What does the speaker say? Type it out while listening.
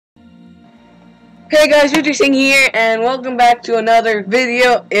Hey guys, Vivtorsing here, and welcome back to another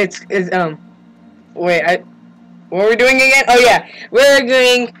video. What are we doing again? Oh yeah, we're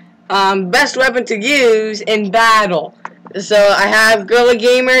doing best weapon to use in battle. So I have Girly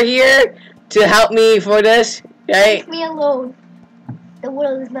Gamer here to help me for this. Okay. Leave me alone. The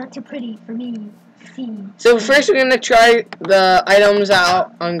world is not too pretty for me. See. So first we're gonna try the items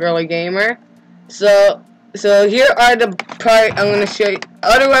out on Girly Gamer. So here are the I'm gonna show you.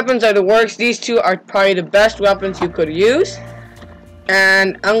 Other weapons are the worst. These two are probably the best weapons you could use.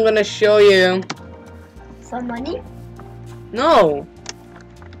 And I'm gonna show you. Some money? No.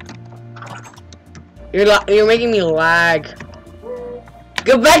 You're making me lag.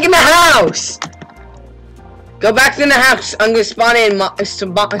 Go back in the house. Go back in the house. I'm gonna spawn in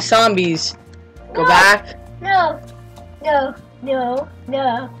zombies. Go back. No. No. No.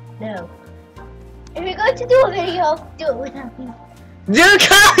 No. No. If you're going to do a video, do it without me. Dude,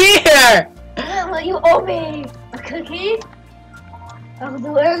 come here! Will you owe me a cookie? I'll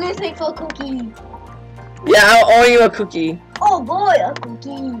do anything for a cookie. Yeah, I'll owe you a cookie. Oh boy, a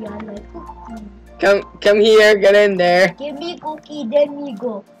cookie. I like cookie. Come here, get in there. Give me a cookie, then we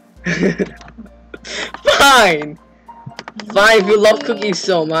go. Fine. Fine, if you love cookies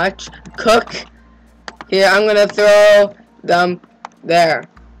so much. Cook. Here, I'm gonna throw them there.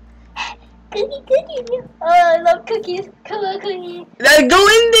 Cookie. Oh, I love cookies. Come on, cookie. Go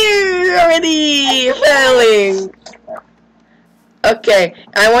in there already. Failing. Okay,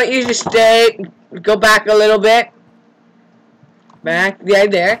 I want you to go back a little bit. Back, yeah,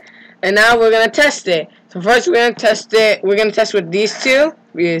 there. And now we're gonna test it. So first we're gonna test it. We're gonna test with these two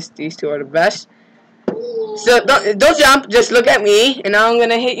because these two are the best. So don't jump. Just look at me, and now I'm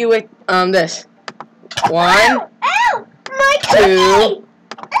gonna hit you with this. 1, Ow! My 2,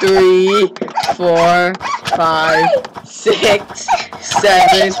 3, 4, 5, 6,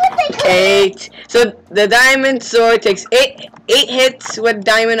 7, 8. So the diamond sword takes 8 hits with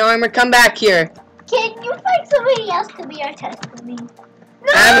diamond armor. Come back here. Can you find somebody else to be our test for me?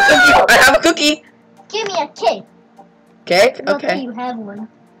 No! I have a cookie. Give me a cake. Cake? Lucky Okay. you have one.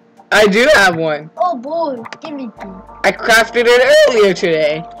 I do have one. Oh boy, give me two. I crafted it earlier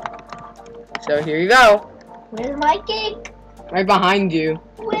today. So here you go. Where's my cake? Right behind you.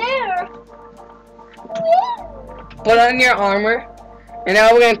 Where? Put on your armor. And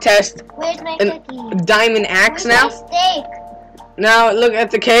now we're going to test Where's my a cookie? diamond axe Where's now. my steak? Now look at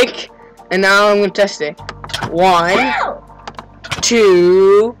the cake. And now I'm going to test it. 1, Ow!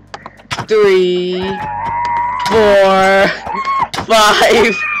 2, 3, 4,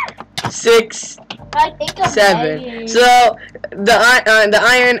 5, 6, I think I'm 7. dying. So the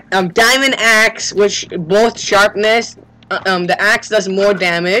iron diamond axe, which both sharpness, the axe does more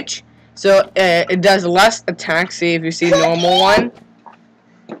damage. So it does less attack. See if you see normal one.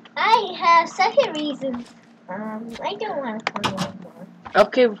 I have second reason. I don't want to come anymore.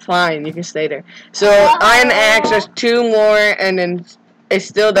 Okay, fine. You can stay there. So iron axe does 2 more, and then it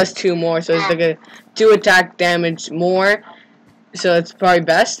still does 2 more. So it's like a 2 attack damage more. So it's probably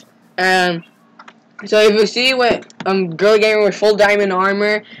best. So if you see what Girl Gamer with full diamond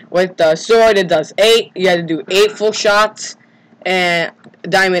armor with the sword, it does 8. You have to do 8 full shots, and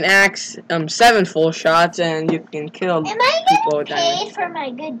diamond axe 7 full shots, and you can kill Am I people with getting diamond. paid for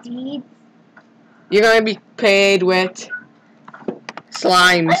my good deeds? You're gonna be paid with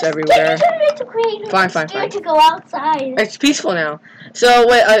slimes everywhere. Fine. To go outside. It's peaceful now. So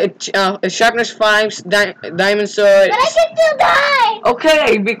wait, a sharpness 5 diamond sword. But I can still die.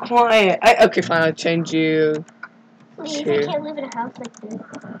 Okay, be quiet. Okay, fine. I'll change you. Please, I to can't live in a house like this.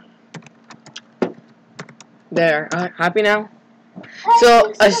 there. Happy now.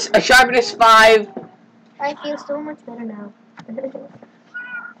 So a sharpness 5. I feel so much better now.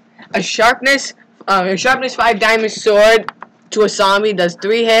 A sharpness 5 diamond sword to a zombie does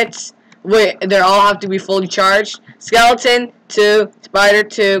 3 hits. Wait, they all have to be fully charged. Skeleton 2, spider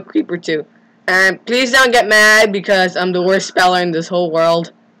 2, creeper 2. And please don't get mad because I'm the worst speller in this whole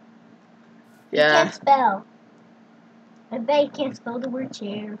world. He Yeah. can't spell. I bet he can't spell the word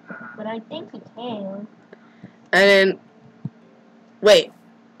chair, but I think he can. And then wait,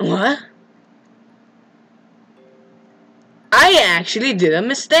 what? I actually did a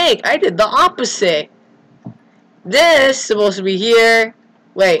mistake. I did the opposite. This is supposed to be here.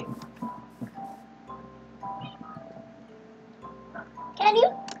 Wait. Can you?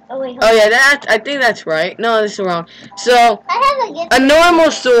 Oh wait. Oh yeah, I think that's right. No, this is wrong. So I have a normal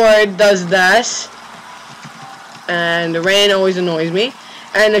sword does this, and the rain always annoys me.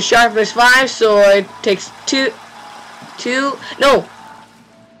 And the sharpness 5 sword takes 2. No.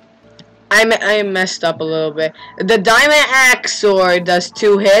 I messed up a little bit. The diamond axe sword does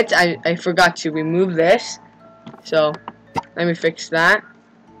 2 hits. I forgot to remove this. So, let me fix that.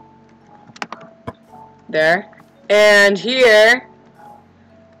 There. And here,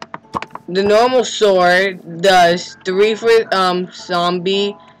 the normal sword does 3 for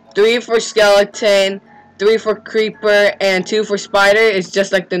zombie, 3 for skeleton, 3 for creeper, and 2 for spider. It's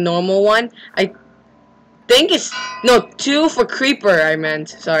just like the normal one. I think it's, no, 2 for creeper, I meant,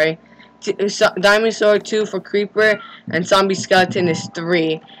 sorry. Diamond sword 2 for creeper, and zombie skeleton is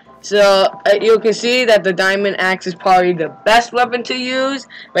 3. So you can see that the diamond axe is probably the best weapon to use.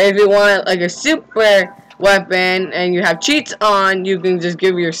 But if you want like a super weapon and you have cheats on, you can just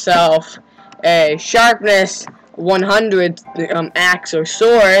give yourself a sharpness 100 axe or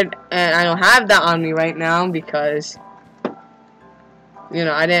sword. And I don't have that on me right now because, you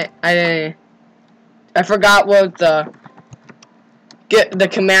know, I forgot what the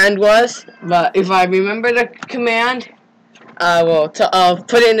command was, but if I remember the command, I'll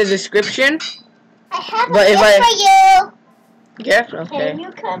put it in the description. I have a gift for you. Gift? Okay. Can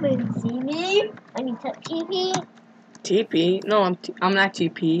you come and see me? I mean, TP. TP? No, I'm not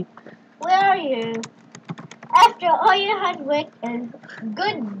TP. Where are you? After all your hard work and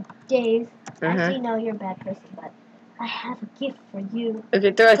good days, actually, no, you're a bad person, but I have a gift for you.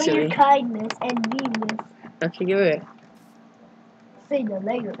 Okay, throw it for to your me. kindness and meanness. Okay, give it. Say the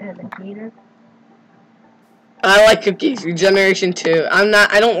Lego alligator. I like cookies. Generation 2.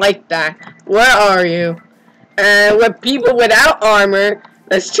 I don't like that. Where are you? And with people without armor,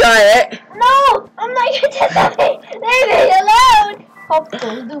 let's try it. No! I'm not going to die! Leave me alone! Hop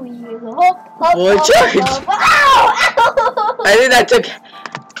goes the wheels. Hop, Full charge. hop. Ow! Ow! I think that took...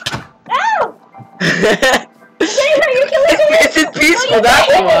 Ow! You're killing me! It's peaceful, that's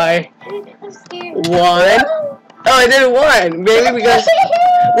why. I'm scared. 1. Oh, I did 1. Maybe because...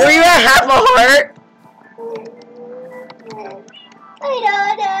 Were you at half a heart? I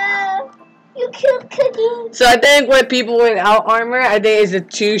don't know. You killed Cookie. So I think with people without armor, I think it's a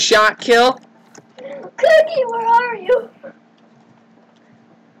 2-shot kill. Cookie, where are you?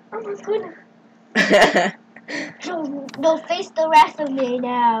 Oh my goodness. Go face the rest of me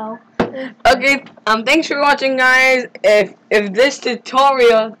now. Okay, thanks for watching, guys. If this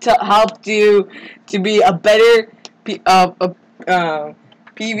tutorial helped you to be a better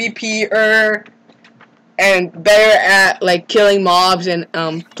PvPer and better at like killing mobs and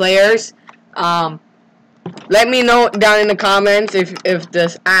players, let me know down in the comments if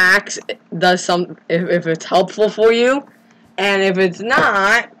this axe does if it's helpful for you, and if it's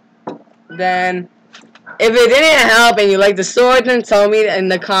not, then if it didn't help and you like the sword, then tell me in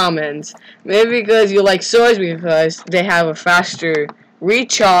the comments. Maybe because you like swords because they have a faster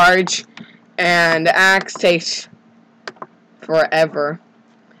recharge and the axe takes forever.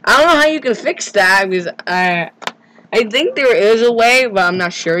 I don't know how you can fix that because I think there is a way, but I'm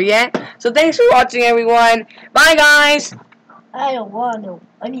not sure yet. So thanks for watching, everyone. Bye, guys. I don't want to.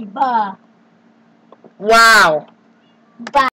 I need bar. Wow. Bye.